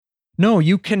No,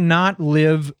 you cannot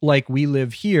live like we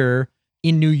live here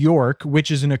in New York,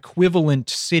 which is an equivalent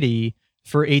city,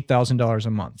 for $8,000 a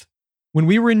month. When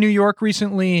we were in New York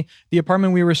recently, the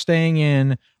apartment we were staying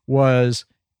in was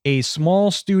a small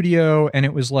studio, and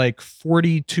it was like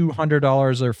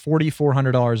 $4,200 or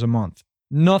 $4,400 a month.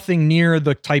 Nothing near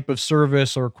the type of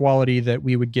service or quality that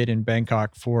we would get in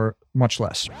Bangkok for much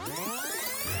less.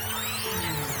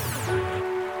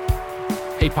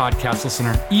 Hey, podcast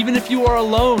listener, even if you are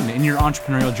alone in your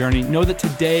entrepreneurial journey, know that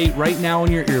today, right now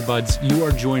in your earbuds, you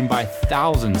are joined by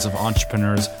thousands of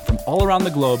entrepreneurs from all around the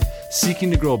globe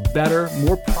seeking to grow better,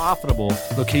 more profitable,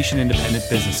 location-independent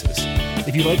businesses.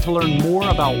 If you'd like to learn more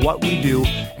about what we do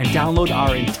and download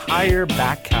our entire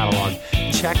back catalog,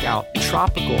 check out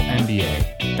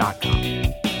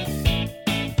tropicalmba.com.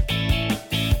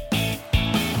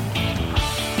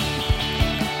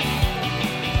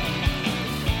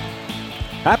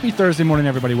 Happy Thursday morning,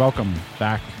 everybody. Welcome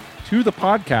back to the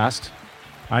podcast.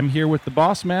 I'm here with the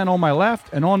boss man on my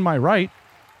left, and on my right,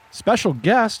 special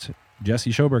guest, Jesse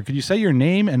Schoberg. Could you say your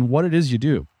name and what it is you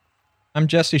do? I'm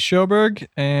Jesse Schoberg,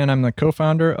 and I'm the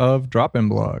co-founder of Drop-In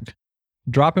Blog.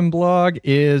 Drop-In Blog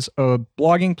is a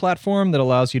blogging platform that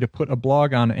allows you to put a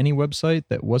blog on any website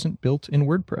that wasn't built in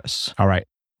WordPress. All right.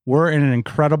 We're in an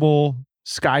incredible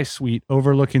sky suite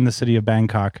overlooking the city of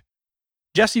Bangkok.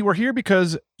 Jesse, we're here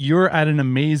because you're at an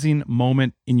amazing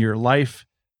moment in your life.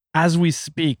 As we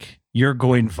speak, you're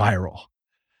going viral.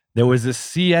 There was a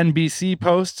CNBC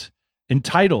post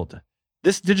entitled,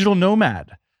 "This digital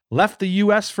nomad left the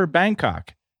US for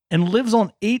Bangkok and lives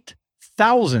on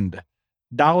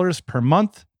 $8,000 per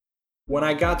month." When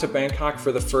I got to Bangkok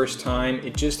for the first time,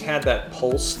 it just had that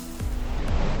pulse.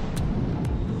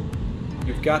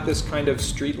 You've got this kind of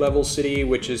street level city,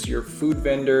 which is your food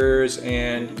vendors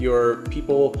and your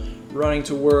people running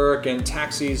to work and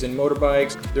taxis and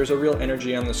motorbikes. There's a real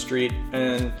energy on the street.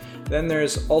 And then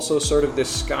there's also sort of this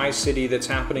sky city that's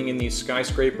happening in these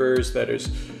skyscrapers that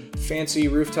is fancy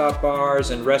rooftop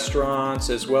bars and restaurants,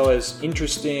 as well as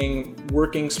interesting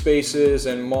working spaces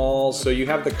and malls. So you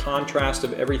have the contrast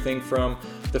of everything from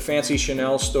the fancy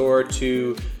Chanel store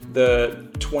to the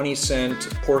 20-cent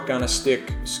pork on a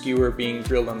stick skewer being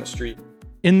grilled on the street.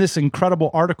 In this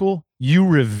incredible article, you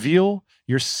reveal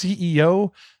your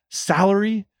CEO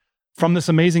salary from this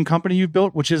amazing company you've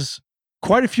built, which is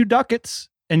quite a few ducats,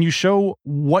 and you show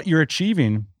what you're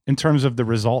achieving in terms of the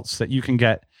results that you can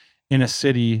get in a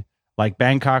city like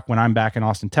Bangkok. When I'm back in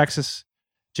Austin, Texas,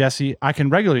 Jesse, I can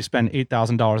regularly spend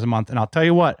 $8,000 a month, and I'll tell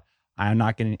you what, I am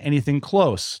not getting anything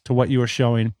close to what you are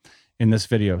showing in this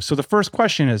video. So the first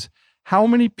question is, how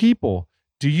many people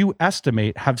do you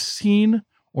estimate have seen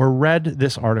or read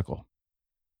this article?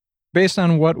 Based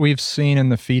on what we've seen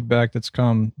and the feedback that's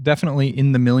come, definitely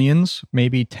in the millions,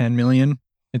 maybe 10 million.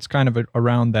 It's kind of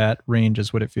around that range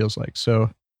is what it feels like.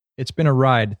 So it's been a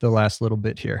ride the last little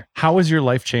bit here. How has your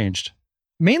life changed?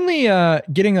 Mainly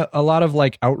getting a lot of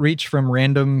like outreach from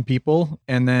random people.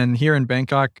 And then here in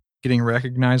Bangkok, getting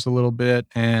recognized a little bit,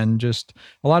 and just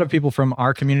a lot of people from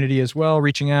our community as well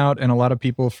reaching out, and a lot of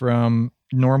people from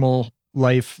normal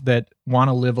life that want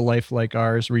to live a life like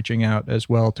ours reaching out as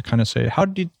well to kind of say, how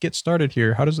did you get started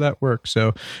here? How does that work?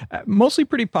 So mostly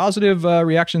pretty positive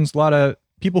reactions, a lot of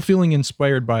people feeling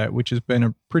inspired by it, which has been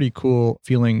a pretty cool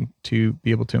feeling to be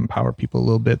able to empower people a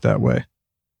little bit that way.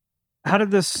 How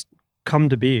did this come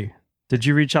to be? Did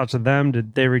you reach out to them?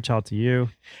 Did they reach out to you?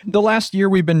 The last year,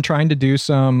 we've been trying to do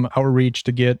some outreach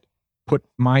to put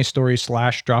my story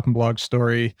 / Drop-In Blog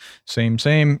story,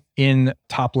 same, in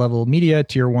top level media,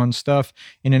 tier 1 stuff,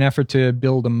 in an effort to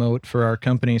build a moat for our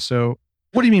company. So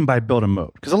what do you mean by build a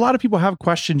moat? Because a lot of people have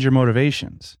questioned your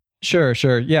motivations. Sure.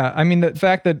 Yeah. I mean, the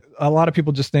fact that a lot of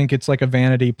people just think it's like a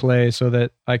vanity play so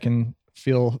that I can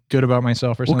feel good about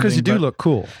myself or something. Well, because you do look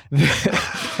cool.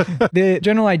 The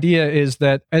general idea is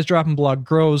that as Drop-In Blog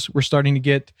grows, we're starting to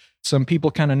get some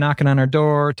people kind of knocking on our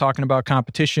door, talking about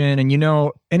competition. And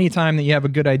anytime that you have a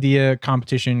good idea,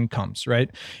 competition comes,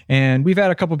 right? And we've had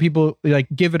a couple people like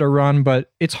give it a run,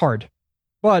 but it's hard.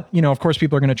 But, of course,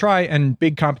 people are going to try, and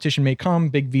big competition may come,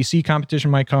 big VC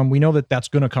competition might come. We know that that's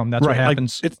going to come. That's right. What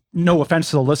happens. Like, it's no offense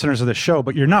to the listeners of the show,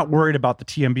 but you're not worried about the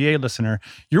TMBA listener.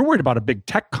 You're worried about a big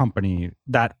tech company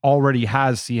that already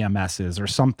has CMSs or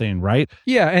something, right?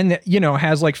 Yeah. And,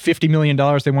 has like $50 million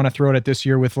they want to throw at it this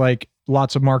year with like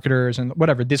lots of marketers and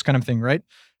whatever, this kind of thing, right?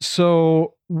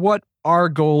 So what our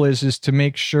goal is to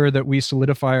make sure that we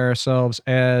solidify ourselves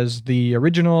as the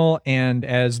original and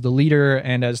as the leader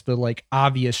and as the like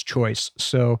obvious choice.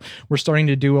 So we're starting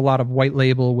to do a lot of white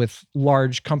label with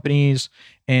large companies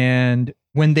and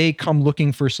when they come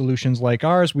looking for solutions like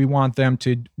ours, we want them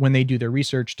to, when they do their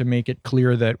research, to make it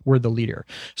clear that we're the leader.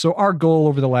 So our goal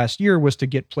over the last year was to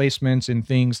get placements in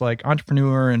things like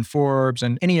Entrepreneur and Forbes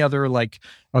and any other like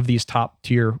of these top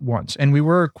tier ones. And we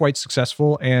were quite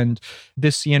successful. And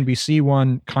this CNBC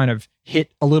one kind of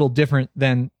hit a little different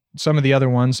than some of the other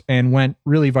ones and went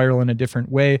really viral in a different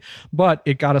way, but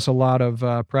it got us a lot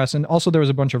of press. And also there was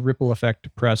a bunch of ripple effect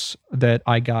press that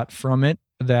I got from it,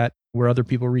 that where other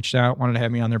people reached out, wanted to have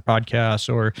me on their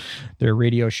podcasts or their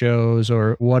radio shows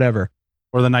or whatever.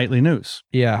 Or the nightly news.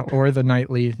 Yeah, or the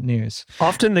nightly news.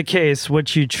 Often the case,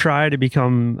 what you try to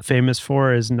become famous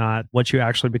for is not what you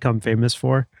actually become famous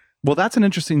for. Well, that's an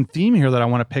interesting theme here that I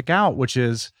want to pick out, which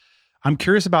is I'm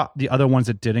curious about the other ones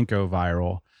that didn't go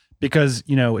viral. Because,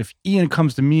 you know, if Ian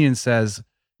comes to me and says,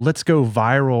 let's go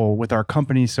viral with our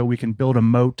company so we can build a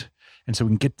moat and so we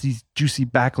can get these juicy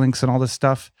backlinks and all this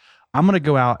stuff, I'm going to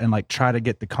go out and like try to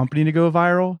get the company to go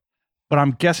viral. But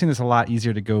I'm guessing it's a lot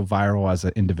easier to go viral as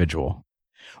an individual.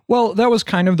 Well, that was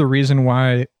kind of the reason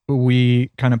why we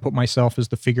kind of put myself as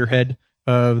the figurehead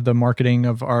of the marketing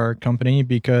of our company,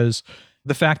 because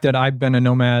the fact that I've been a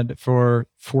nomad for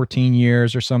 14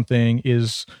 years or something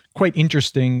is quite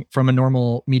interesting from a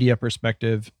normal media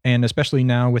perspective. And especially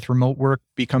now with remote work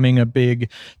becoming a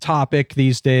big topic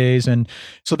these days. And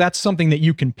so that's something that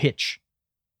you can pitch.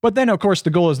 But then, of course,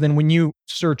 the goal is then when you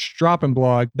search Drop and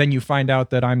Blog, then you find out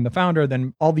that I'm the founder,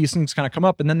 then all these things kind of come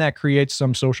up. And then that creates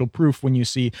some social proof when you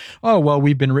see, oh, well,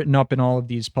 we've been written up in all of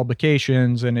these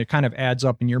publications, and it kind of adds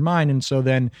up in your mind. And so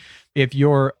then if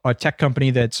you're a tech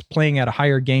company that's playing at a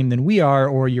higher game than we are,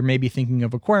 or you're maybe thinking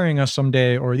of acquiring us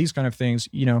someday, or these kind of things,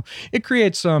 you know, it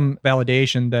creates some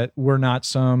validation that we're not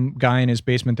some guy in his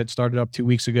basement that started up 2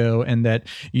 weeks ago, and that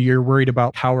you're worried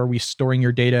about how are we storing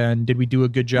your data and did we do a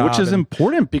good job? Which is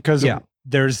important because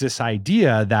there's this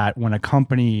idea that when a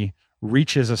company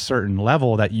reaches a certain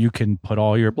level that you can put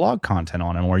all your blog content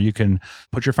on them, or you can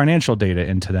put your financial data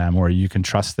into them, or you can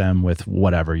trust them with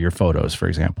whatever, your photos, for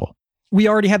example. We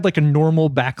already had like a normal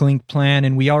backlink plan,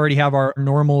 and we already have our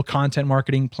normal content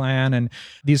marketing plan and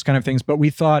these kind of things. But we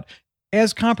thought,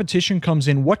 as competition comes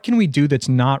in, what can we do that's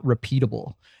not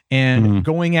repeatable? And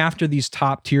going after these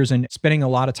top tiers and spending a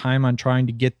lot of time on trying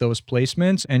to get those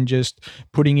placements and just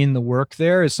putting in the work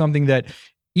there is something that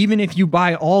even if you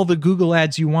buy all the Google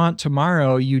ads you want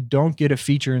tomorrow, you don't get a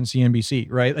feature in CNBC,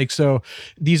 right? Like, so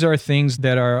these are things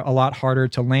that are a lot harder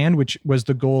to land, which was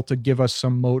the goal, to give us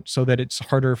some moat so that it's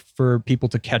harder for people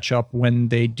to catch up when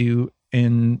they do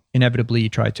inevitably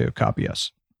try to copy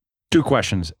us. 2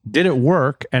 questions. Did it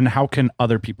work, and how can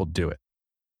other people do it?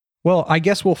 Well, I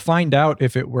guess we'll find out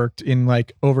if it worked in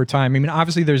like over time. I mean,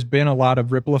 obviously there's been a lot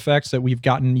of ripple effects that we've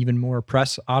gotten even more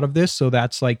press out of this. So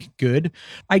that's like good.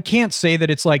 I can't say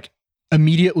that it's like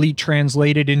immediately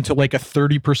translated into like a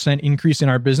 30% increase in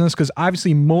our business, because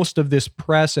obviously most of this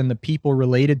press and the people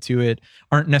related to it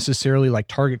aren't necessarily like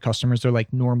target customers. They're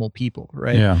like normal people,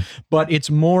 right? Yeah. But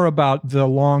it's more about the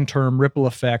long-term ripple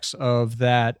effects of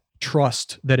that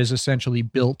trust that is essentially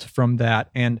built from that.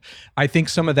 And I think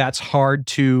some of that's hard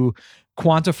to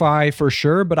quantify for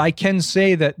sure, but I can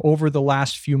say that over the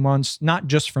last few months, not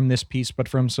just from this piece, but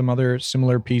from some other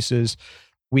similar pieces,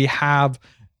 we have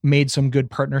made some good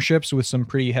partnerships with some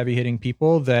pretty heavy hitting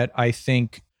people that I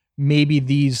think maybe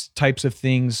these types of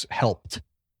things helped.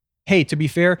 Hey, to be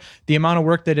fair, the amount of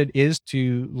work that it is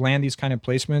to land these kind of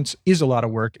placements is a lot of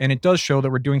work. And it does show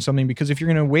that we're doing something, because if you're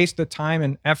going to waste the time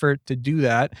and effort to do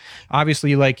that,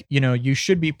 obviously, like, you know, you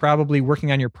should be probably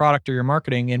working on your product or your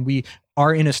marketing. And we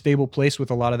are in a stable place with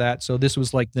a lot of that. So this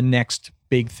was like the next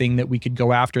big thing that we could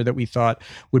go after that we thought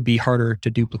would be harder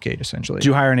to duplicate, essentially. Did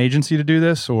you hire an agency to do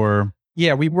this, or?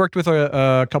 Yeah, we worked with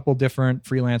a couple different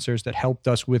freelancers that helped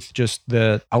us with just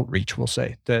the outreach, we'll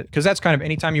say. Because that's kind of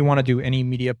anytime you want to do any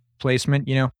media placement,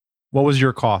 you know. What was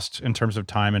your cost in terms of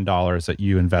time and dollars that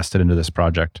you invested into this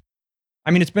project?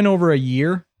 I mean, it's been over a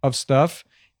year of stuff.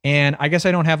 And I guess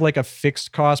I don't have like a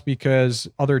fixed cost because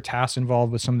other tasks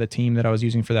involved with some of the team that I was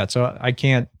using for that. So I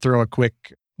can't throw a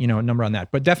quick, you know, number on that.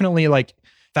 But definitely like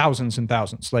thousands and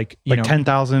thousands, like, you know,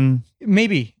 10,000,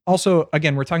 maybe. Also,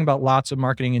 again, we're talking about lots of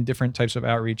marketing and different types of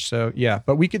outreach. So yeah,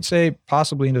 but we could say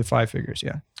possibly into the 5 figures.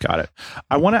 Yeah. Got it.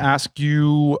 I want to ask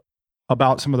you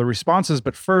about some of the responses,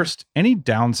 but first, any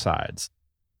downsides?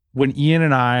 When Ian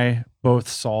and I both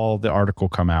saw the article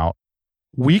come out,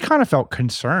 we kind of felt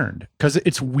concerned, because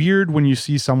it's weird when you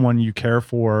see someone you care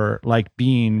for like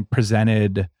being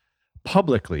presented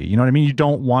publicly. You know what I mean? You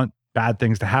don't want bad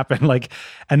things to happen. Like,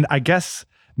 and I guess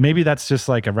maybe that's just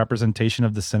like a representation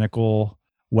of the cynical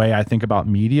way I think about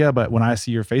media. But when I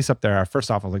see your face up there, first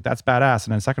off, I was like, that's badass.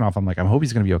 And then second off, I'm like, I hope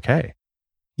he's going to be okay.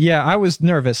 Yeah, I was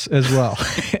nervous as well.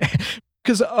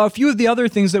 Because a few of the other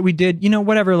things that we did,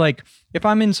 whatever, like if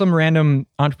I'm in some random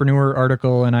entrepreneur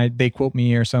article and they quote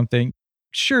me or something,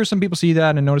 sure, some people see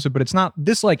that and notice it, but it's not,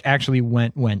 this like actually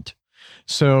went.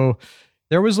 So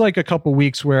there was like a couple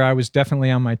weeks where I was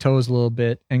definitely on my toes a little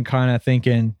bit and kind of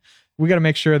thinking, we got to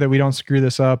make sure that we don't screw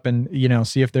this up and,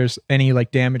 see if there's any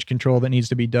like damage control that needs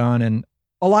to be done. And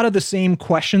a lot of the same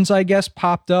questions, I guess,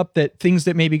 popped up, that things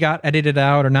that maybe got edited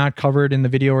out or not covered in the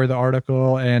video or the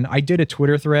article. And I did a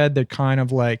Twitter thread that kind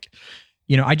of like,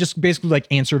 I just basically like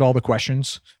answered all the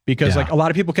questions because like a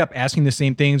lot of people kept asking the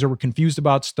same things or were confused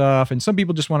about stuff. And some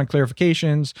people just wanted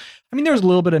clarifications. I mean, there was a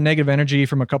little bit of negative energy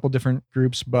from a couple different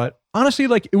groups, but honestly,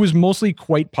 like it was mostly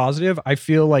quite positive. I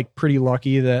feel like pretty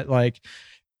lucky that like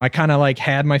I kind of like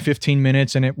had my 15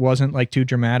 minutes and it wasn't like too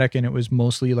dramatic and it was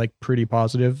mostly like pretty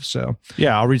positive. So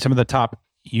yeah, I'll read some of the top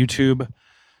YouTube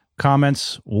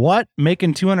comments. What?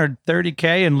 Making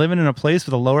 $230K and living in a place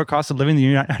with a lower cost of living in the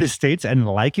United States and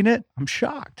liking it? I'm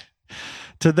shocked.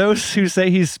 To those who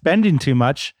say he's spending too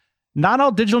much, not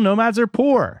all digital nomads are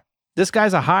poor. This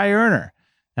guy's a high earner.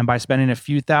 And by spending a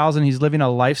few thousand, he's living a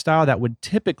lifestyle that would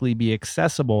typically be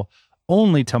accessible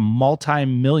only to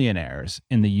multi-millionaires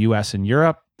in the US and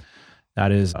Europe.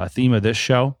 That is a theme of this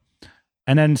show.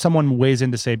 And then someone weighs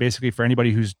in to say, basically, for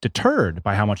anybody who's deterred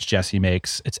by how much Jesse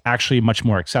makes, it's actually much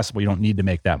more accessible. You don't need to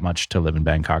make that much to live in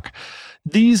Bangkok.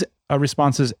 These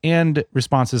responses and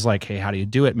responses like, hey, how do you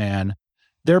do it, man?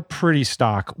 They're pretty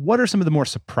stock. What are some of the more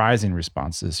surprising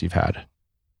responses you've had?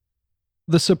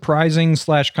 The surprising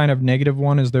 / kind of negative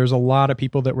one is there's a lot of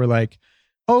people that were like,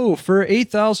 oh, for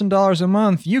 $8,000 a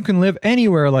month, you can live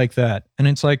anywhere like that. And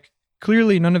it's like,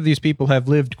 clearly none of these people have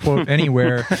lived, quote,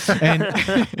 anywhere. And,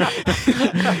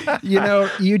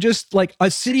 you just like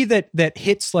a city that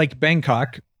hits like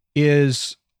Bangkok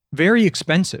is very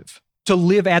expensive to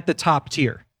live at the top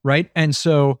tier, right? And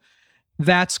so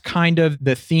that's kind of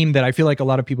the theme that I feel like a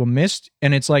lot of people missed.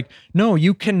 And it's like, no,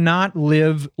 you cannot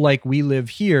live like we live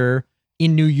here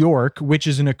in New York, which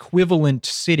is an equivalent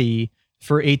city,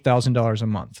 for $8,000 a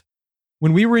month.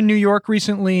 When we were in New York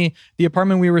recently, the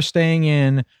apartment we were staying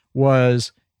in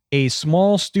was a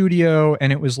small studio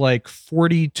and it was like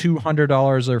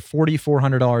 $4,200 or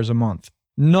 $4,400 a month.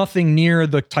 Nothing near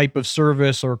the type of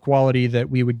service or quality that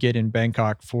we would get in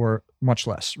Bangkok for much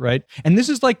less, right? And this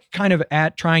is like kind of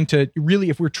at trying to really,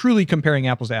 if we're truly comparing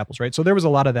apples to apples, right? So there was a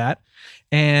lot of that.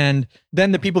 And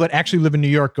then the people that actually live in New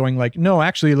York going like, no,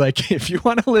 actually, like if you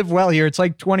want to live well here, it's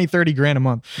like 20, 30 grand a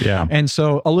month. Yeah. And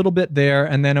so a little bit there.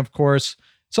 And then of course,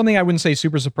 something I wouldn't say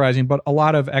super surprising, but a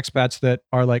lot of expats that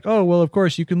are like, oh, well, of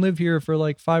course you can live here for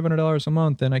like $500 a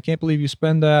month. And I can't believe you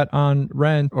spend that on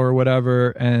rent or whatever.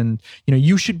 And,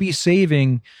 you should be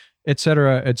saving, et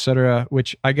cetera,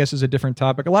 which I guess is a different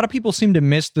topic. A lot of people seem to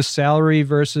miss the salary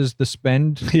versus the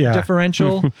spend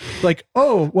differential. Like,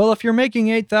 oh, well, if you're making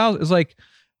 8,000, it's like,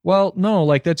 well, no,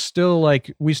 like that's still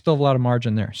like, we still have a lot of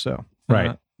margin there. So,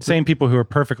 right. Same people who are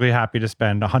perfectly happy to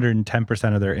spend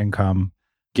 110% of their income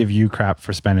give you crap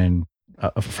for spending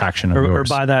a fraction of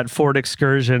yours. Or buy that Ford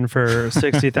Excursion for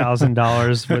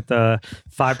 $60,000 with a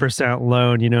 5%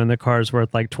 loan, and the car's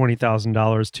worth like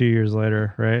 $20,000 2 years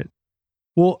later, right?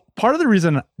 Well, part of the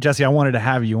reason, Jesse, I wanted to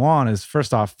have you on is,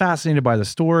 first off, fascinated by the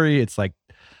story. It's like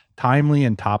timely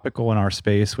and topical in our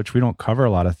space, which we don't cover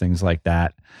a lot of things like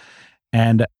that.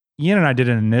 And Ian and I did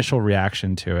an initial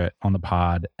reaction to it on the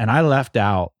pod, and I left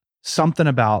out something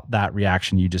about that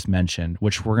reaction you just mentioned,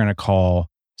 which we're going to call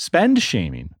spend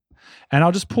shaming. And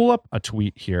I'll just pull up a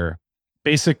tweet here.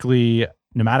 Basically,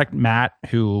 Nomadic Matt,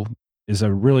 who is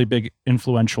a really big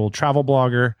influential travel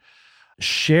blogger,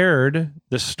 shared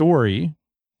the story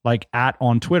like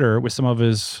on Twitter with some of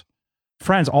his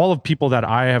friends, all of people that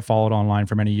I have followed online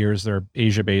for many years. They're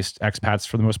Asia-based expats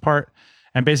for the most part.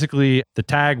 And basically the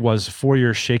tag was 4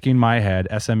 years shaking my head,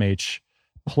 SMH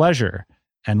pleasure,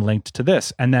 and linked to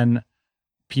this. And then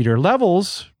Peter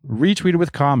Levels retweeted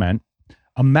with comment,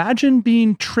 imagine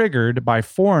being triggered by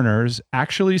foreigners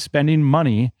actually spending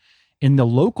money in the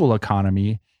local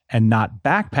economy and not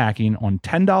backpacking on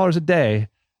 $10 a day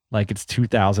like it's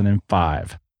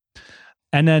 2005.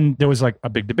 And then there was like a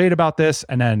big debate about this.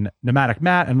 And then Nomadic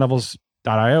Matt and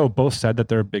Levels.io both said that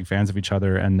they're big fans of each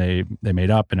other and they made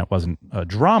up and it wasn't a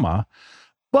drama.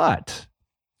 But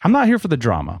I'm not here for the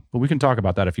drama, but we can talk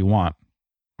about that if you want.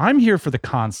 I'm here for the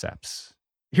concepts.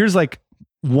 Here's like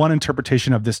one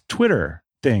interpretation of this Twitter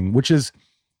thing, which is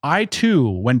I too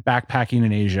went backpacking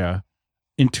in Asia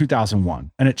in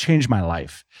 2001 and it changed my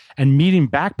life. And meeting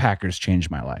backpackers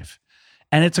changed my life.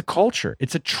 And it's a culture,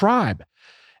 it's a tribe.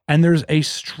 And there's a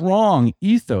strong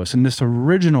ethos in this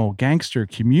original gangster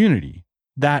community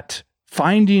that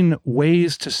finding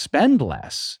ways to spend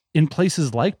less in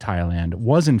places like Thailand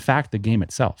was in fact the game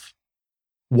itself.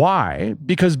 Why?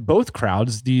 Because both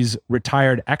crowds, these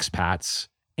retired expats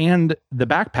and the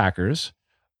backpackers,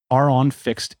 are on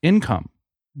fixed income.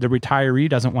 The retiree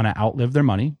doesn't want to outlive their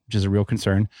money, which is a real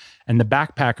concern, and the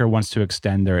backpacker wants to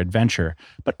extend their adventure.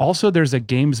 But also there's a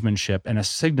gamesmanship and a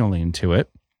signaling to it,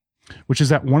 which is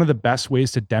that one of the best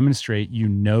ways to demonstrate you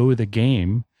know the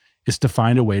game is to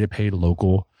find a way to pay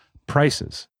local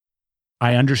prices.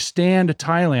 I understand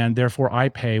Thailand, therefore I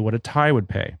pay what a Thai would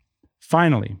pay.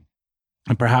 Finally,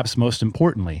 and perhaps most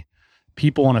importantly,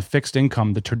 people on a fixed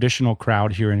income, the traditional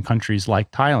crowd here in countries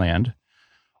like Thailand,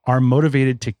 are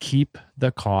motivated to keep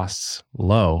the costs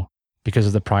low because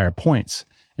of the prior points.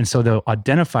 And so they'll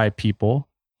identify people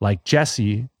like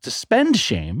Jesse to spend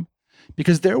shame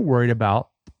because they're worried about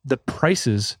the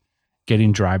prices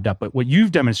getting drived up. But what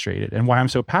you've demonstrated and why I'm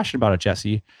so passionate about it,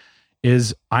 Jesse,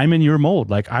 is I'm in your mold.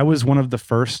 Like I was one of the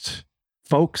first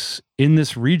folks in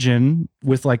this region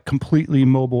with like completely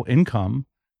mobile income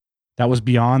that was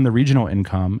beyond the regional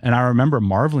income. And I remember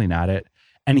marveling at it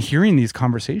and hearing these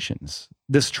conversations,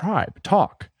 this tribe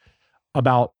talk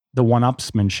about the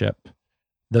one-upsmanship,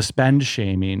 the spend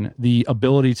shaming, the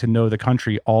ability to know the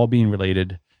country, all being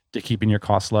related to keeping your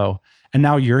costs low. And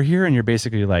now you're here and you're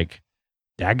basically like,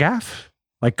 dagaff,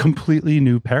 like completely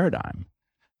new paradigm.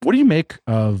 What do you make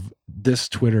of this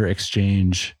Twitter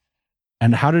exchange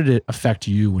and how did it affect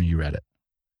you when you read it?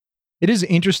 It is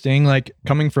interesting, like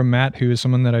coming from Matt, who is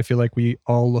someone that I feel like we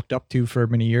all looked up to for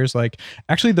many years. Like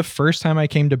actually the first time I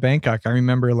came to Bangkok, I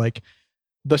remember like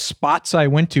the spots I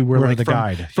went to were like the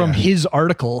guide from his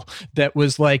article that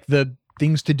was like the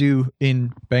things to do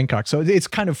in Bangkok. So it's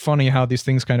kind of funny how these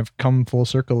things kind of come full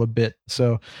circle a bit.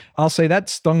 So I'll say that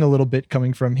stung a little bit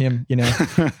coming from him, you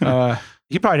know.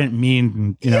 He probably didn't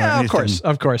mean, you know. Yeah, anything.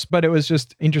 of course. But it was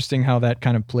just interesting how that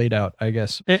kind of played out, I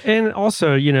guess. And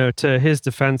also, you know, to his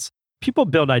defense, people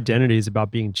build identities about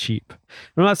being cheap.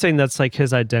 I'm not saying that's like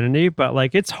his identity, but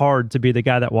like it's hard to be the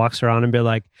guy that walks around and be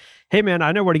like, hey man,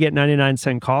 I know where to get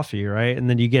 99-cent coffee, right? And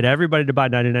then you get everybody to buy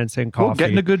 99-cent coffee. Well,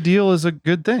 getting a good deal is a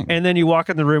good thing. And then you walk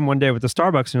in the room one day with the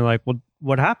Starbucks and you're like, well,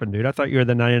 what happened, dude? I thought you were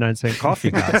the 99-cent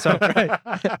coffee guy. So,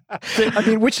 I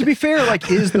mean, which to be fair,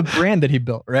 like is the brand that he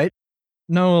built, right?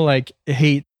 No, like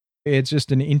hate. It's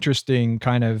just an interesting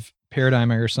kind of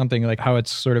paradigm or something, like how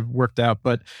it's sort of worked out.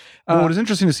 But well, it is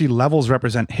interesting to see Levels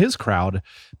represent his crowd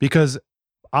because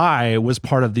I was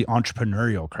part of the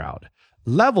entrepreneurial crowd.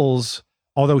 Levels,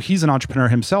 although he's an entrepreneur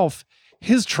himself,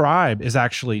 his tribe is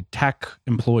actually tech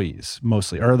employees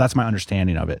mostly, or that's my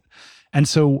understanding of it. And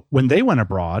so when they went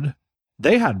abroad,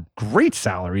 they had great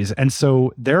salaries. And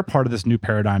so they're part of this new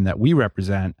paradigm that we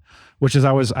represent, which is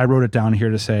I wrote it down here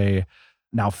to say,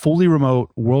 now fully remote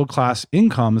world-class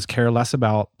incomes care less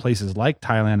about places like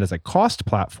Thailand as a cost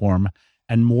platform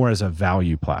and more as a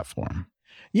value platform.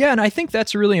 Yeah, and I think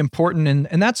that's really important.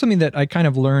 And that's something that I kind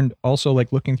of learned also,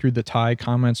 like looking through the Thai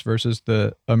comments versus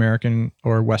the American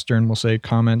or Western, we'll say,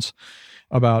 comments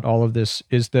about all of this,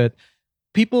 is that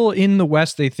people in the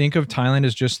West, they think of Thailand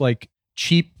as just like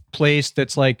cheap place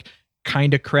that's like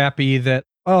kind of crappy that,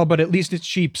 oh, but at least it's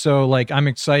cheap. So like I'm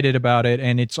excited about it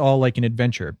and it's all like an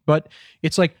adventure. But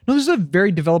it's like, no, this is a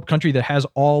very developed country that has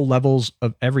all levels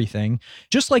of everything,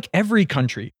 just like every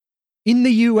country. In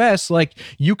the US, like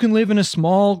you can live in a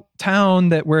small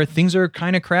town where things are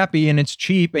kind of crappy and it's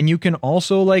cheap. And you can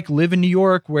also like live in New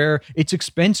York where it's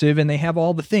expensive and they have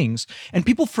all the things. And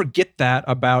people forget that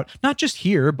about not just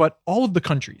here, but all of the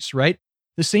countries, right?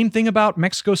 The same thing about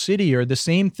Mexico City, or the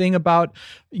same thing about,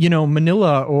 you know,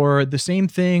 Manila, or the same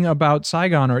thing about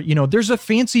Saigon, or, you know, there's a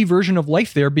fancy version of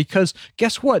life there because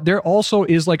guess what? There also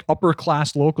is like upper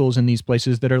class locals in these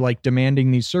places that are like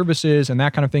demanding these services and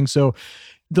that kind of thing. So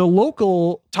the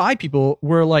local Thai people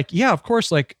were like, yeah, of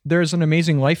course, like there's an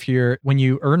amazing life here when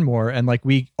you earn more. And like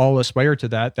we all aspire to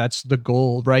that. That's the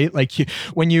goal, right? Like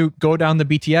when you go down the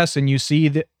BTS and you see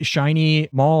the shiny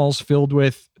malls filled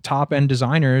with top end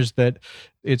designers, that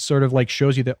it sort of like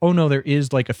shows you that, oh no, there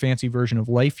is like a fancy version of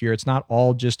life here. It's not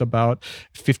all just about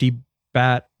 50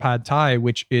 baht pad Thai,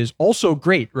 which is also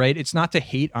great, right? It's not to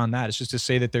hate on that. It's just to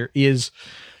say that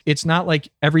it's not like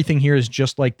everything here is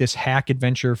just like this hack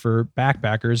adventure for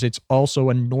backpackers. It's also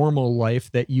a normal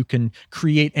life that you can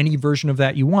create any version of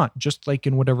that you want, just like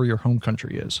in whatever your home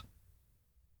country is.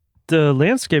 The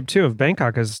landscape too of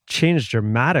Bangkok has changed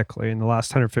dramatically in the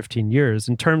last 115 years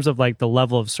in terms of like the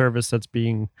level of service that's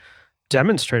being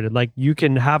demonstrated. Like you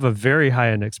can have a very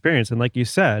high-end experience. And like you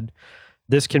said,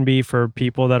 this can be for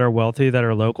people that are wealthy, that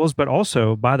are locals, but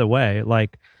also, by the way,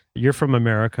 like you're from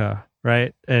America,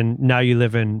 right? And now you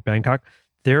live in Bangkok.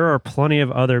 there are plenty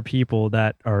of other people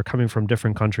that are coming from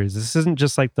different countries. This isn't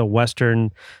just like the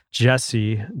Western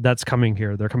Jesse that's coming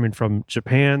here. They're coming from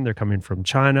Japan. They're coming from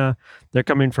China. They're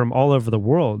coming from all over the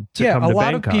world to come to Bangkok. A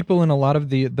lot of people in a lot of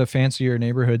the fancier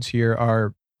neighborhoods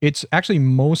here it's actually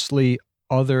mostly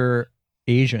other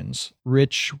Asians,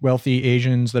 rich, wealthy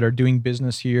Asians that are doing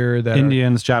business here. That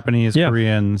Indians, Japanese,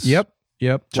 Koreans. Yep.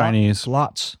 Chinese.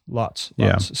 Lots.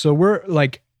 Yeah. So we're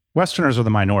like, Westerners are the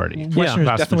minority. Westerners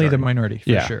Vast definitely the majority. minority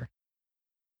for sure.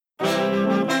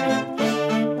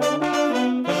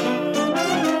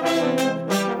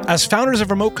 As founders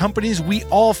of remote companies, we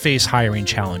all face hiring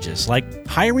challenges, like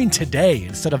hiring today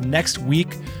instead of next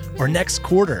week or next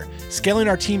quarter, scaling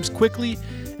our teams quickly,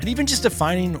 and even just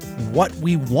defining what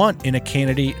we want in a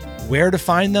candidate, where to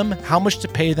find them, how much to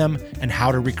pay them, and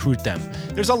how to recruit them.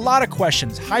 There's a lot of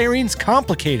questions. Hiring's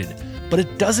complicated, but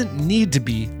it doesn't need to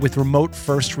be with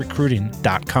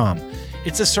remotefirstrecruiting.com.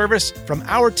 It's a service from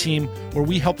our team where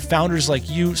we help founders like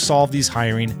you solve these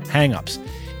hiring hangups.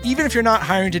 Even if you're not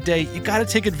hiring today, you got to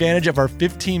take advantage of our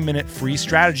 15-minute free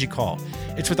strategy call.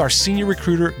 It's with our senior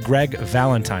recruiter, Greg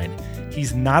Valentine.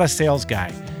 He's not a sales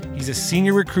guy. He's a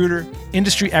senior recruiter,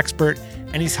 industry expert,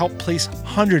 and he's helped place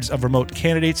hundreds of remote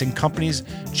candidates in companies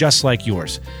just like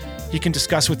yours. He can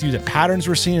discuss with you the patterns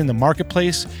we're seeing in the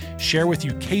marketplace, share with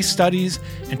you case studies,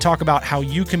 and talk about how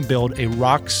you can build a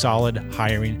rock-solid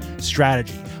hiring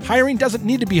strategy. Hiring doesn't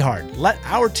need to be hard. Let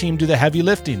our team do the heavy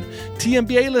lifting.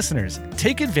 TMBA listeners,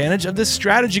 take advantage of this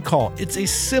strategy call. It's a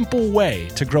simple way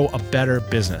to grow a better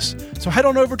business. So head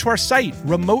on over to our site,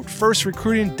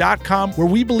 remotefirstrecruiting.com, where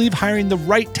we believe hiring the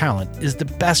right talent is the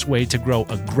best way to grow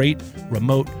a great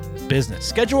remote business.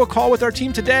 Schedule a call with our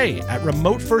team today at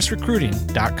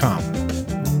remotefirstrecruiting.com.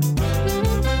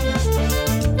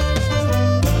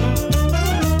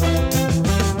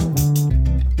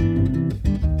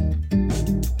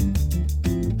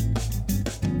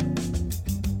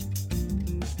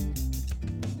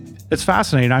 It's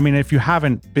fascinating. I mean, if you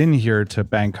haven't been here to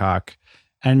Bangkok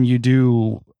and you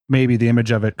do, maybe the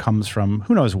image of it comes from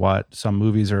who knows what, some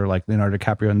movies are like Leonardo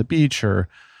DiCaprio on the beach or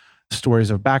stories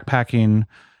of backpacking.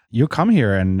 You come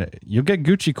here and you get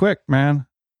Gucci quick, man.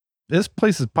 This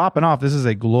place is popping off. This is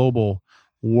a global,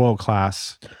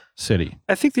 world-class city.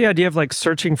 I think the idea of like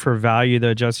searching for value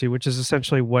though, Jesse, which is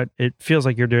essentially what it feels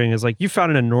like you're doing, is like you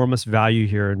found an enormous value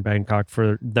here in Bangkok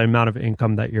for the amount of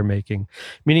income that you're making,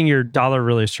 meaning your dollar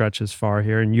really stretches far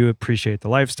here and you appreciate the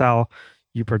lifestyle,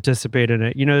 you participate in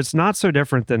it. You know, it's not so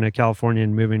different than a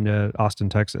Californian moving to Austin,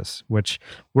 Texas, which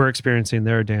we're experiencing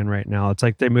there, Dan, right now. It's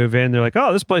like they move in, they're like,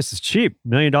 oh, this place is cheap, $1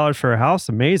 million for a house,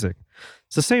 amazing.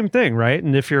 It's the same thing, right?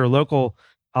 And if you're a local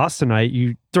Austinite,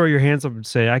 you throw your hands up and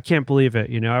say, I can't believe it.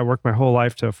 You know, I worked my whole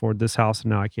life to afford this house and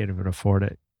now I can't even afford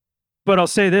it. But I'll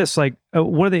say this, like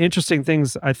one of the interesting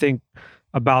things I think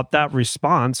about that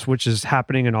response, which is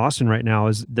happening in Austin right now,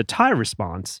 is the Thai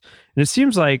response. And it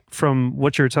seems like from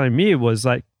what you were telling me was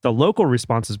like the local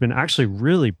response has been actually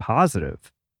really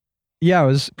positive. Yeah, it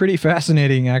was pretty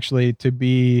fascinating actually to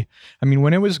be, I mean,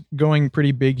 when it was going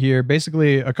pretty big here,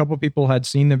 basically a couple of people had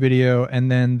seen the video and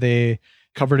then they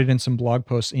covered it in some blog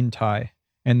posts in Thai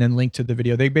and then linked to the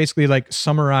video. They basically like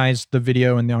summarized the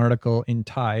video and the article in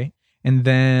Thai. And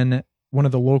then one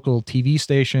of the local TV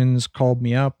stations called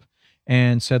me up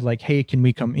and said like, hey, can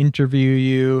we come interview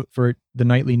you for the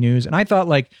nightly news? And I thought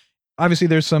like, obviously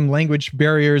there's some language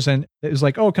barriers and it was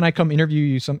like, oh, can I come interview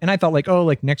you some? And I thought like, oh,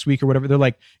 like next week or whatever. They're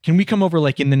like, can we come over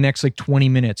like in the next like 20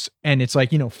 minutes? And it's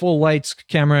like, you know, full lights,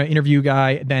 camera, interview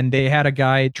guy. Then they had a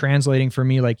guy translating for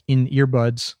me like in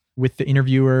earbuds with the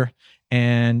interviewer.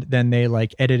 And then they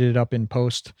like edited it up in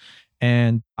post.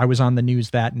 And I was on the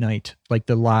news that night, like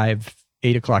the live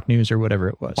 8:00 news or whatever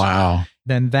it was. Wow.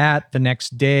 Then that the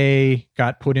next day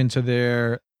got put into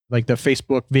their, like the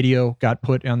Facebook video got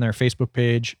put on their Facebook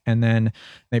page, and then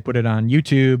they put it on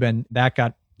YouTube, and that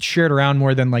got shared around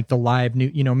more than like the live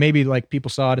news. You know, maybe like people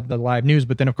saw it at the live news,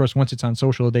 but then of course, once it's on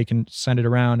social, they can send it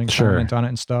around and comment on it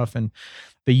and stuff. And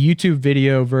the YouTube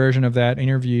video version of that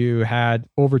interview had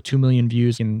over 2 million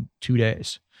views in 2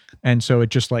 days. And so it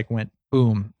just like went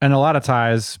boom. And a lot of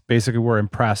Thais basically were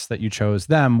impressed that you chose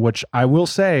them, which I will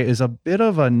say is a bit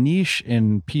of a niche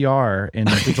in PR, in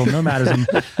digital nomadism,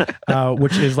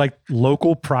 which is like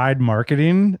local pride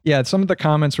marketing. Yeah, some of the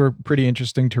comments were pretty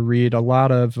interesting to read. A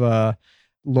lot of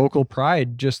local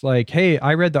pride, just like, hey,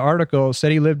 I read the article,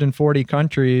 said he lived in 40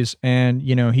 countries and,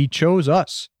 you know, he chose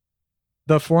us.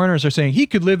 The foreigners are saying he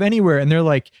could live anywhere. And they're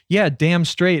like, yeah, damn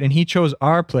straight. And he chose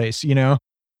our place, you know?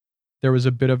 there was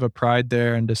a bit of a pride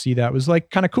there, and to see that was like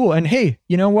kind of cool. And hey,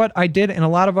 you know what I did, and a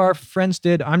lot of our friends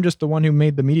did. I'm just the one who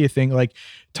made the media thing. Like,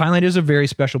 Thailand is a very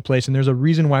special place, and there's a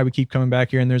reason why we keep coming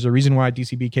back here, and there's a reason why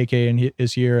DCBKK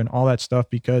is here and all that stuff,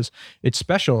 because it's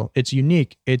special, it's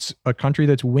unique, it's a country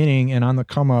that's winning and on the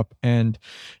come up, and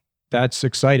that's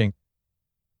exciting.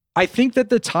 I think that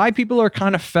the Thai people are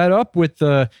kind of fed up with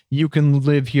the you can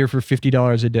live here for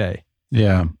 $50 a day.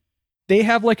 Yeah. They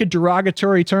have like a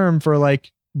derogatory term for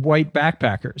like white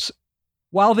backpackers.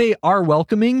 While they are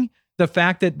welcoming, the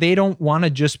fact that they don't want to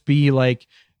just be like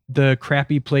the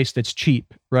crappy place that's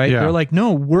cheap, right? Yeah. They're like,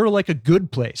 no, we're like a good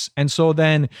place. And so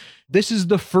then this is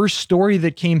the first story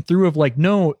that came through of like,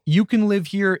 no, you can live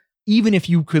here. Even if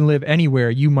you can live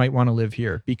anywhere, you might want to live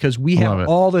here because we have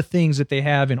all the things that they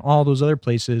have in all those other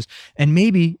places. And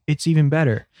maybe it's even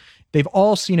better. They've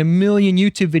all seen a million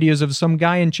YouTube videos of some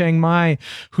guy in Chiang Mai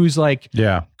who's like,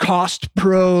 cost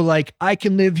pro, like I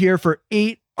can live here for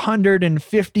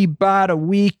 850 baht a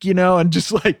week, you know, and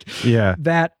just like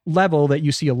that level that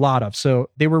you see a lot of.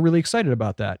 So they were really excited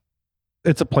about that.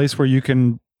 It's a place where you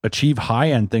can achieve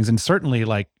high-end things, and certainly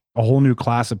like a whole new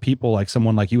class of people, like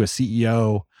someone like you, a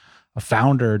CEO, a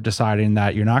founder, deciding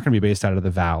that you're not going to be based out of the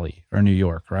Valley or New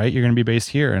York, right? You're going to be based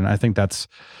here. And I think that's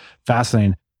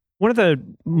fascinating. One of the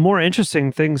more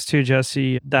interesting things too,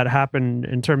 Jesse, that happened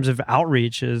in terms of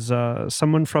outreach is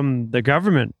someone from the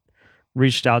government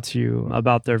reached out to you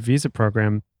about their visa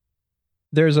program.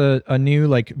 There's a new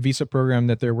like visa program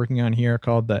that they're working on here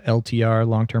called the LTR,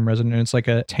 long-term resident. And it's like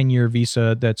a 10-year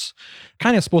visa that's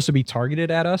kind of supposed to be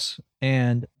targeted at us.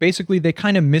 And basically they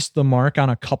kind of missed the mark on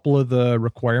a couple of the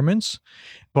requirements.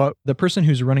 But the person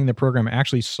who's running the program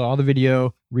actually saw the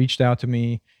video, reached out to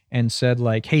me and said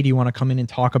like, hey, do you want to come in and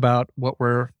talk about what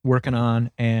we're working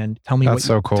on and tell me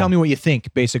tell me what you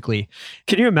think, basically.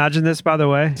 Can you imagine this, by the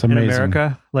way, in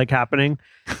America, like happening?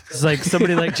 It's like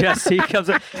somebody like Jesse comes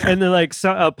up and they're like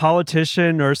a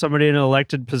politician or somebody in an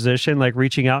elected position, like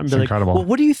reaching out and be like, well,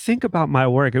 what do you think about my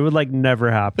work? It would like never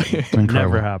happen.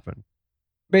 Never happen.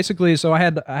 Basically, so I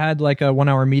had like a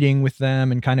 1-hour meeting with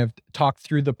them and kind of talked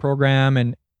through the program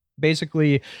and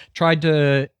basically tried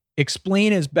to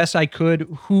explain as best I could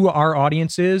who our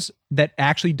audience is that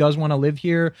actually does want to live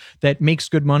here, that makes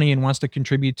good money and wants to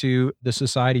contribute to the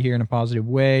society here in a positive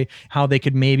way, how they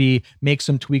could maybe make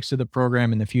some tweaks to the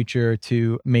program in the future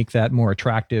to make that more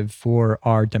attractive for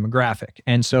our demographic.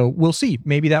 And so we'll see.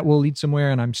 Maybe that will lead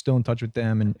somewhere, and I'm still in touch with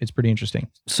them, and it's pretty interesting.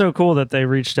 So cool that they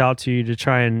reached out to you to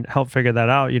try and help figure that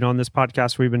out. You know, on this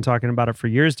podcast, we've been talking about it for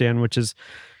years, Dan, which is,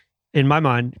 in my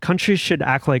mind, countries should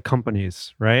act like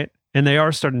companies, right? And they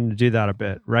are starting to do that a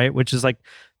bit, right? Which is like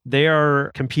they are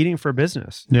competing for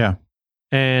business. Yeah.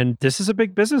 And this is a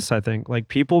big business, I think. Like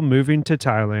people moving to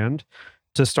Thailand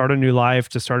to start a new life,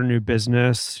 to start a new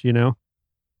business, you know?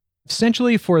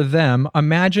 Essentially for them,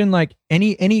 imagine like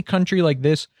any country like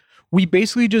this, we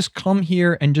basically just come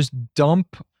here and just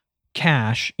dump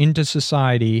cash into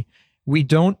society. We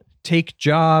don't take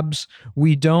jobs.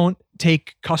 We don't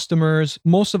take customers.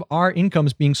 Most of our income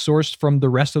is being sourced from the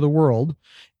rest of the world.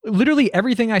 Literally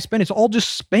everything I spend, it's all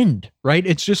just spend, right?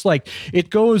 It's just like, it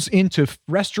goes into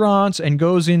restaurants and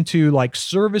goes into like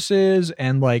services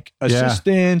and like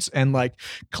assistants and like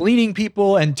cleaning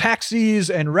people and taxis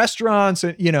and restaurants.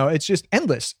 And, you know, it's just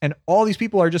endless. And all these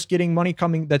people are just getting money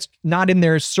coming that's not in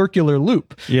their circular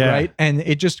loop, right? And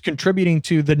it just contributing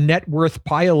to the net worth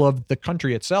pile of the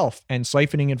country itself and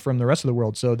siphoning it from the rest of the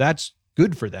world. So that's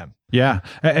good for them. Yeah.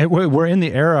 We're in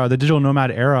the era, the digital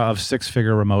nomad era of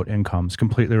 6-figure remote incomes,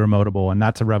 completely remotable. And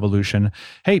that's a revolution.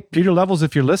 Hey, Peter Levels,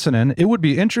 if you're listening, it would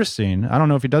be interesting. I don't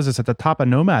know if he does this at the top of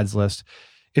Nomads list.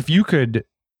 If you could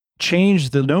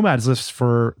change the Nomads list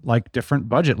for like different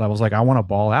budget levels, like I want to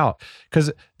ball out, because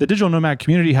the digital nomad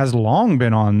community has long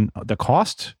been on the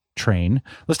cost train.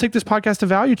 Let's take this podcast to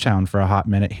Value Town for a hot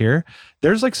minute here.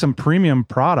 There's like some premium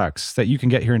products that you can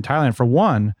get here in Thailand. For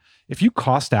one, if you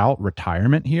cost out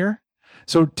retirement here,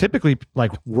 so typically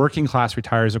like working class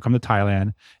retirees will come to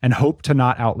Thailand and hope to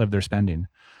not outlive their spending.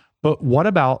 But what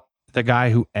about the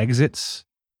guy who exits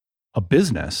a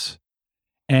business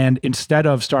and instead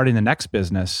of starting the next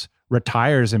business,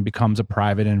 retires and becomes a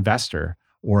private investor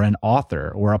or an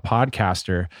author or a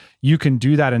podcaster? You can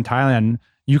do that in Thailand.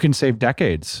 You can save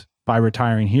decades by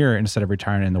retiring here instead of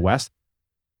retiring in the West.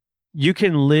 You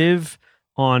can live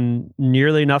on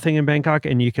nearly nothing in Bangkok,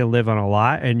 and you can live on a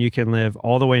lot, and you can live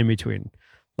all the way in between.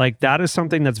 Like that is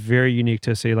something that's very unique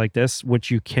to a city like this,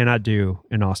 which you cannot do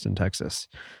in Austin, Texas.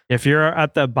 If you're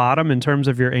at the bottom in terms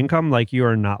of your income, like you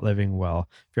are not living well.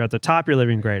 If you're at the top, you're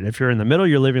living great. If you're in the middle,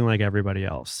 you're living like everybody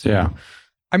else. Yeah.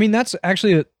 I mean, that's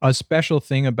actually a special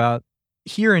thing about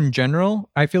here in general,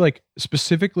 I feel like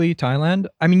specifically Thailand,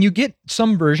 I mean, you get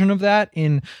some version of that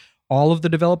in all of the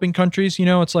developing countries. You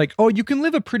know, it's like, oh, you can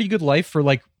live a pretty good life for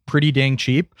like pretty dang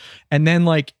cheap. And then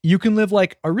like you can live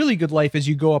like a really good life as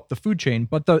you go up the food chain.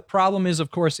 But the problem is,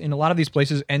 of course, in a lot of these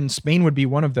places, and Spain would be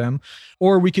one of them,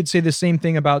 or we could say the same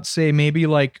thing about, say, maybe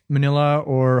like Manila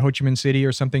or Ho Chi Minh City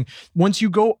or something. Once you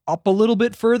go up a little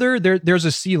bit further, there's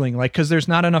a ceiling, like, because there's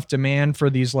not enough demand for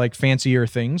these like fancier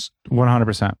things.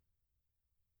 100%.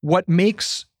 What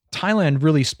makes Thailand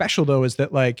really special though is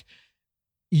that like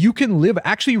you can live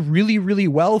actually really, really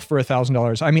well for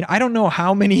 $1,000. I mean, I don't know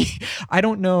how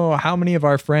many of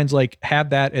our friends like have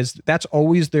that as that's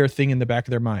always their thing in the back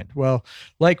of their mind. Well,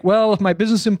 if my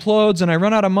business implodes and I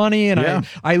run out of money and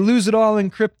I lose it all in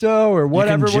crypto or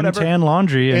whatever, you can tan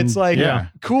laundry. It's like,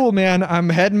 cool, man, I'm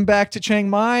heading back to Chiang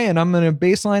Mai and I'm going to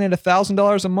baseline at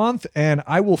 $1,000 a month and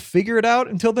I will figure it out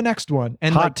until the next one.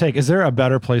 And hot take, is there a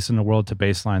better place in the world to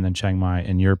baseline than Chiang Mai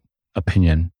in your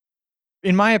opinion?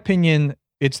 In my opinion,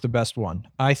 it's the best one.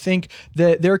 I think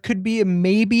that there could be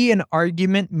maybe an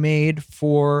argument made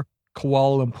for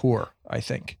Kuala Lumpur, I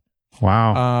think.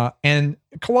 Wow. And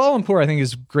Kuala Lumpur, I think,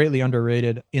 is greatly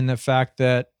underrated in the fact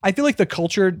that I feel like the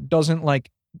culture doesn't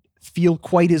like feel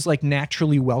quite as like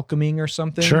naturally welcoming or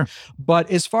something. Sure.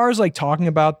 But as far as like talking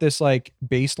about this like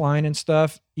baseline and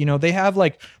stuff, you know, they have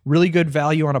like really good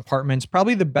value on apartments,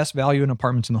 probably the best value in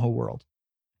apartments in the whole world.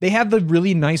 They have the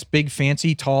really nice, big,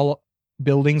 fancy, tall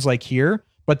buildings like here,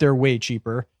 but they're way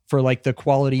cheaper for like the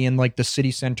quality and like the city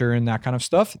center and that kind of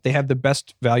stuff. They have the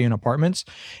best value in apartments.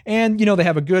 And, you know, they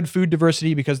have a good food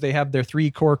diversity because they have their 3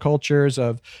 core cultures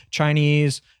of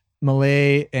Chinese,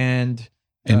 Malay, and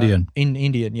Indian.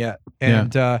 Indian, yeah.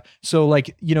 And so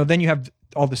like, you know, then you have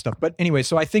all this stuff. But anyway,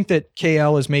 so I think that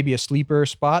KL is maybe a sleeper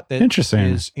spot that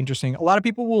is interesting. A lot of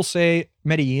people will say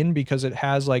Medellin because it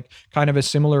has like kind of a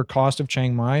similar cost of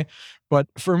Chiang Mai. But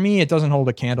for me, it doesn't hold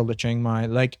a candle to Chiang Mai.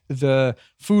 Like the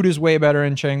food is way better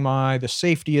in Chiang Mai. The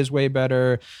safety is way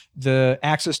better. The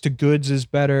access to goods is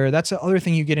better. That's the other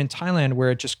thing you get in Thailand where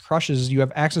it just crushes. You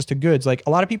have access to goods. Like a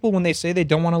lot of people, when they say they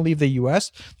don't want to leave the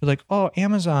US, they're like, oh,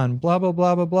 Amazon, blah, blah,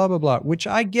 blah, blah, blah, blah, blah, which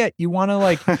I get. You want to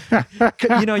like,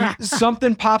 you know,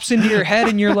 something pops into your head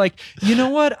and you're like, you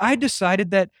know what? I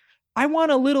decided that I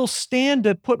want a little stand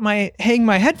to hang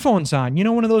my headphones on, you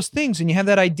know, one of those things. And you have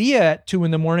that idea at 2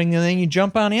 a.m. and then you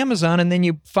jump on Amazon and then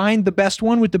you find the best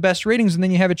one with the best ratings and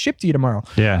then you have it shipped to you tomorrow.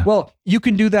 Yeah. Well, you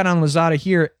can do that on Lazada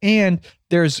here and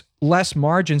there's less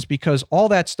margins because all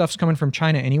that stuff's coming from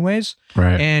China anyways.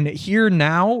 Right. And here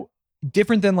now,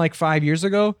 different than like 5 years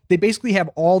ago, they basically have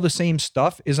all the same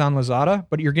stuff is on Lazada,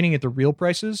 but you're getting it at the real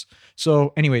prices.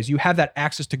 So anyways, you have that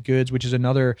access to goods, which is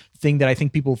another thing that I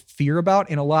think people fear about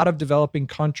in a lot of developing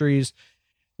countries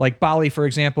like Bali, for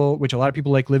example, which a lot of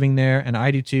people like living there and I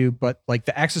do too, but like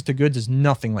the access to goods is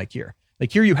nothing like here.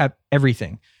 Like here you have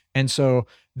everything. And so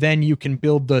then you can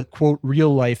build the quote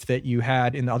real life that you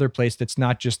had in the other place that's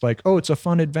not just like, oh, it's a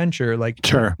fun adventure. Like,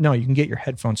 sure. No, you can get your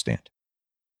headphone stand.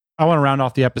 I want to round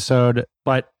off the episode,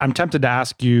 but I'm tempted to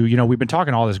ask you, you know, we've been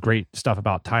talking all this great stuff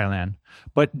about Thailand,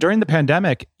 but during the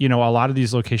pandemic, you know, a lot of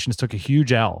these locations took a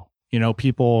huge L. You know,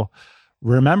 people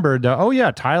remembered, oh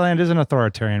yeah, Thailand is an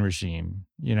authoritarian regime.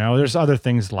 You know, there's other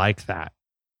things like that.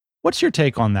 What's your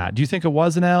take on that? Do you think it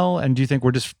was an L? And do you think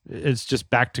it's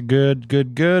just back to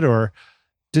good, or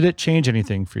did it change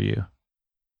anything for you?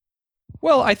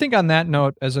 Well, I think on that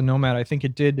note, as a nomad, I think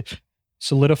it did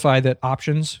solidify that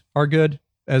options are good.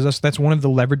 As us, that's one of the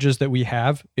leverages that we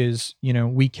have is, you know,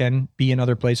 we can be in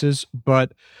other places,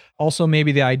 but also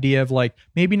maybe the idea of like,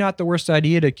 maybe not the worst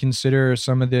idea to consider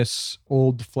some of this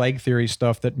old flag theory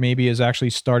stuff that maybe is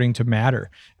actually starting to matter.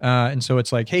 And so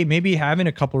it's like, hey, maybe having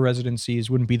a couple residencies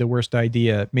wouldn't be the worst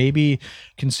idea. Maybe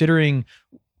considering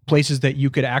places that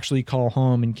you could actually call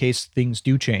home in case things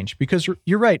do change, because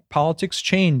you're right. Politics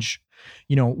change,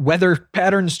 you know, weather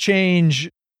patterns change.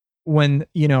 When,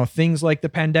 you know, things like the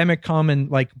pandemic come and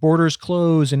like borders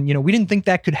close and, you know, we didn't think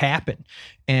that could happen.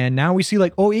 And now we see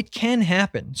like, oh, it can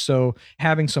happen. So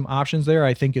having some options there,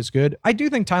 I think is good. I do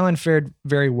think Thailand fared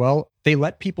very well. They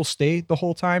let people stay the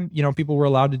whole time. You know, people were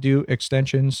allowed to do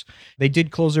extensions. They did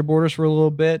close their borders for a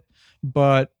little bit,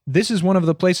 but this is one of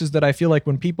the places that I feel like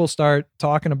when people start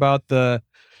talking about the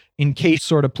in case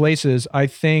sort of places, I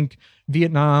think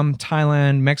Vietnam,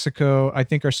 Thailand, Mexico, I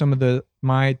think are some of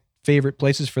my favorite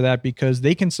places for that because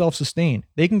they can self-sustain.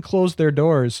 They can close their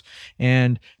doors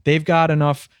and they've got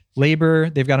enough labor,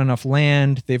 they've got enough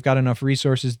land, they've got enough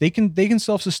resources. They can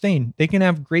self-sustain. They can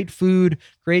have great food,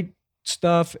 great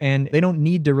stuff, and they don't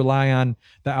need to rely on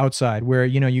the outside where,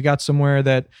 you know, you got somewhere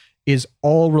that is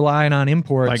all relying on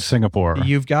imports, Like Singapore.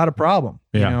 you've got a problem,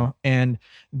 you Yeah. know? And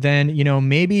then, you know,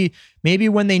 maybe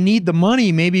when they need the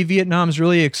money, maybe Vietnam's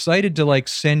really excited to like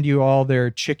send you all their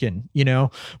chicken, you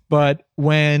know, but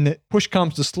when push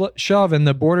comes to shove and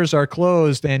the borders are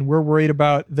closed and we're worried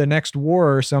about the next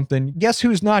war or something, guess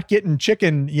who's not getting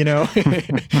chicken, you know?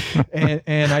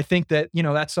 and I think that, you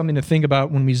know, that's something to think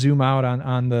about when we zoom out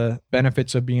on the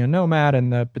benefits of being a nomad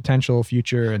and the potential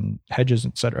future and hedges,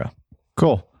 et cetera.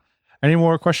 Cool. Any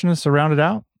more questions to round it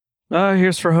out?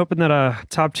 Here's for hoping that a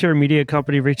top tier media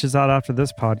company reaches out after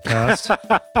this podcast.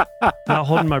 Not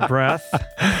holding my breath,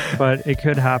 but it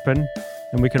could happen,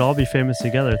 and we could all be famous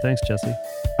together. Thanks, Jesse.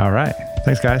 All right.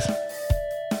 Thanks, guys.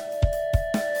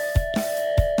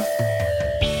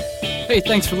 Hey,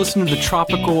 thanks for listening to the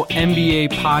Tropical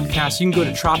MBA podcast. You can go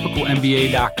to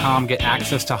tropicalmba.com, get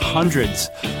access to hundreds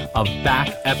of back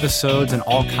episodes and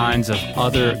all kinds of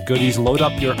other goodies. Load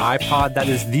up your iPod. That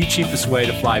is the cheapest way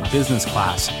to fly business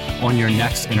class on your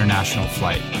next international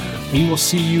flight. We will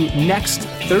see you next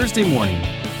Thursday morning,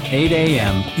 8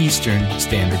 a.m. Eastern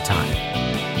Standard Time.